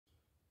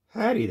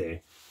Howdy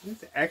there.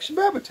 It's Action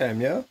Bible time,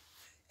 y'all.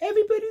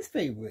 Everybody's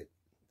favorite.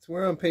 So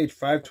we're on page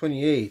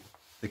 528.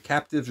 The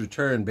Captives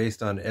Return,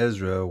 based on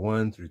Ezra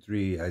 1 through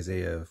 3,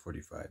 Isaiah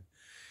 45.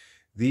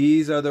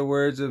 These are the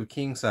words of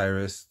King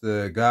Cyrus,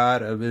 the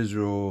God of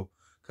Israel,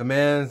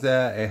 commands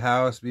that a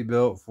house be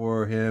built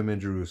for him in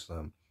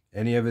Jerusalem.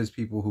 Any of his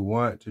people who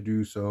want to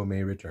do so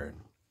may return.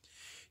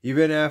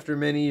 Even after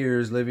many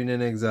years living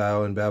in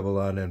exile in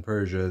Babylon and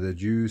Persia, the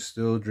Jews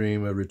still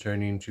dream of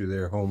returning to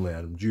their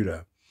homeland,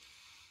 Judah.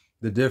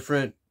 The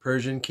different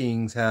Persian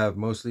kings have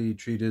mostly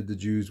treated the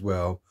Jews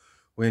well.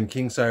 When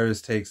King Cyrus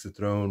takes the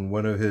throne,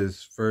 one of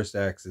his first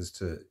acts is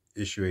to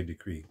issue a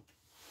decree.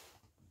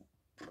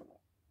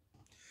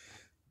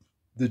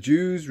 The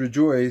Jews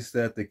rejoice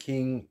that the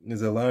king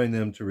is allowing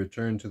them to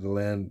return to the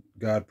land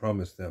God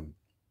promised them.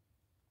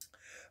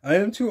 I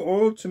am too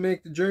old to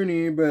make the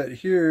journey, but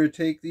here,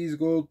 take these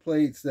gold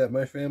plates that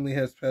my family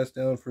has passed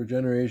down for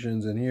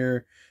generations, and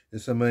here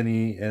is some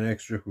money and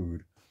extra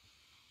food.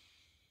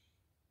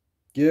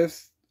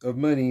 Gifts of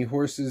money,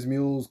 horses,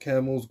 mules,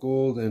 camels,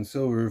 gold and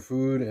silver,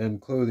 food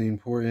and clothing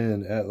pour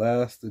in. At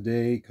last the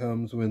day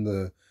comes when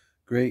the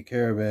great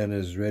caravan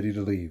is ready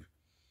to leave.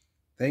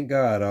 Thank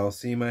God I'll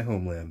see my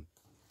homeland.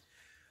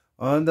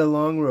 On the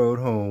long road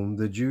home,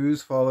 the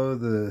Jews follow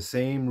the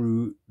same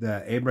route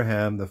that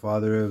Abraham, the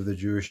father of the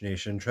Jewish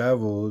nation,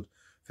 traveled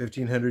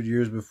 1,500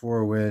 years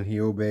before, when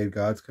he obeyed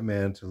God's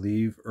command to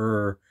leave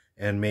Ur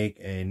and make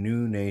a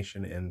new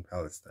nation in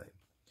Palestine.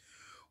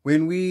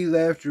 When we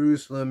left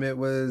Jerusalem, it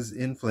was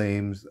in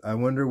flames. I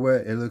wonder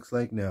what it looks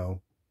like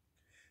now.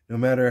 No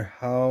matter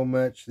how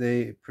much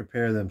they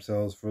prepare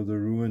themselves for the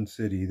ruined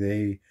city,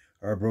 they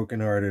are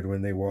brokenhearted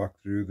when they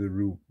walk through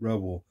the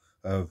rubble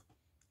of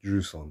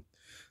Jerusalem.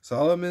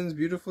 Solomon's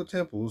beautiful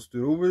temple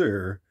stood over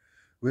there.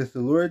 With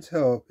the Lord's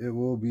help, it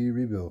will be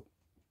rebuilt.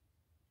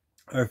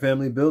 Our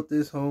family built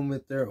this home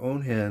with their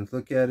own hands.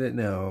 Look at it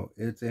now.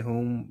 It's a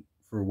home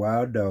for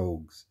wild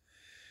dogs.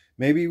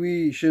 Maybe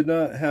we should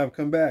not have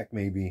come back,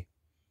 maybe.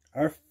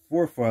 Our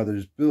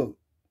forefathers built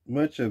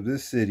much of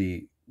this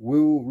city.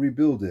 We'll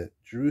rebuild it.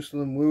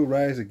 Jerusalem will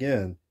rise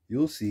again.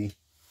 You'll see.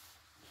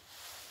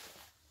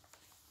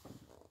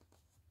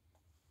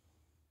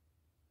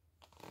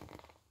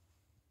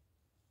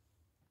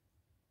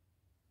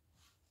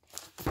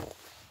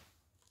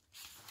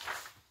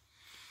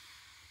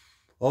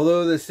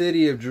 Although the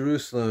city of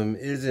Jerusalem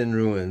is in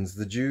ruins,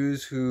 the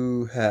Jews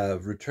who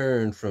have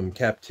returned from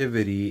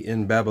captivity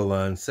in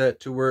Babylon set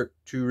to work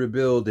to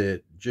rebuild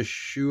it.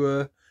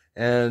 Joshua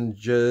and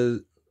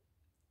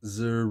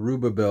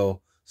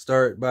Zerubbabel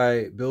start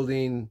by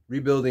rebuilding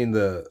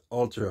the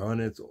altar on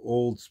its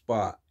old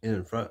spot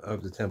in front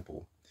of the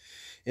temple.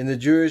 In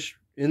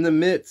the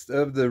midst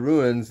of the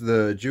ruins,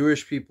 the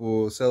Jewish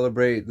people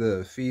celebrate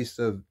the Feast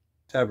of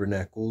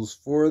Tabernacles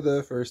for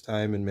the first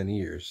time in many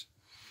years.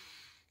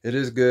 It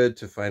is good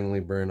to finally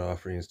burn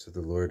offerings to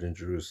the Lord in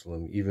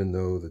Jerusalem, even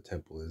though the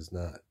temple is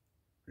not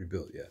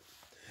rebuilt yet.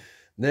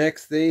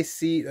 Next, they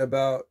see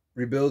about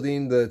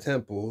rebuilding the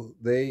temple.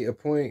 They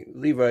appoint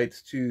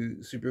Levites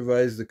to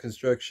supervise the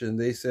construction.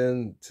 They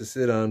send to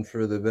sit on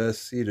for the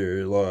best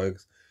cedar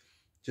logs,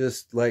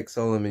 just like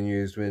Solomon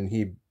used when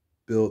he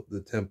built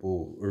the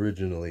temple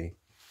originally.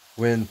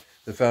 When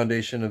the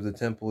foundation of the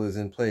temple is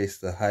in place,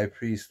 the high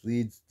priest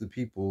leads the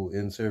people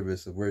in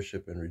service of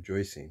worship and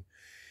rejoicing.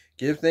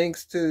 Give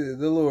thanks to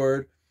the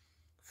Lord,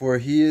 for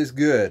he is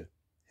good.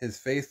 His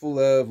faithful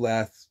love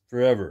lasts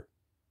forever.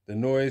 The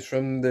noise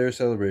from their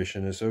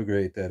celebration is so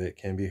great that it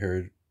can be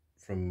heard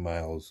from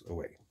miles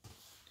away.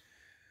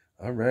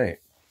 All right.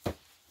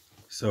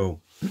 So,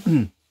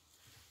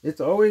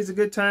 it's always a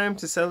good time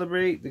to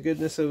celebrate the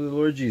goodness of the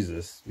Lord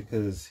Jesus,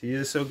 because he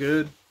is so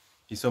good,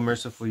 he's so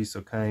merciful, he's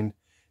so kind,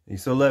 and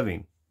he's so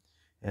loving.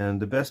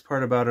 And the best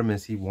part about him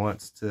is he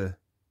wants to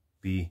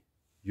be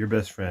your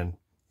best friend.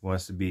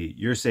 Wants to be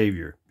your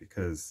savior,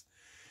 because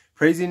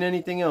praising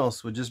anything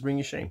else would just bring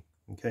you shame.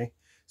 Okay,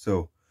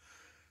 so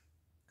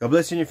God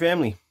bless you and your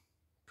family.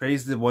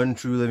 Praise the one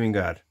true living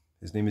God.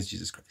 His name is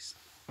Jesus Christ.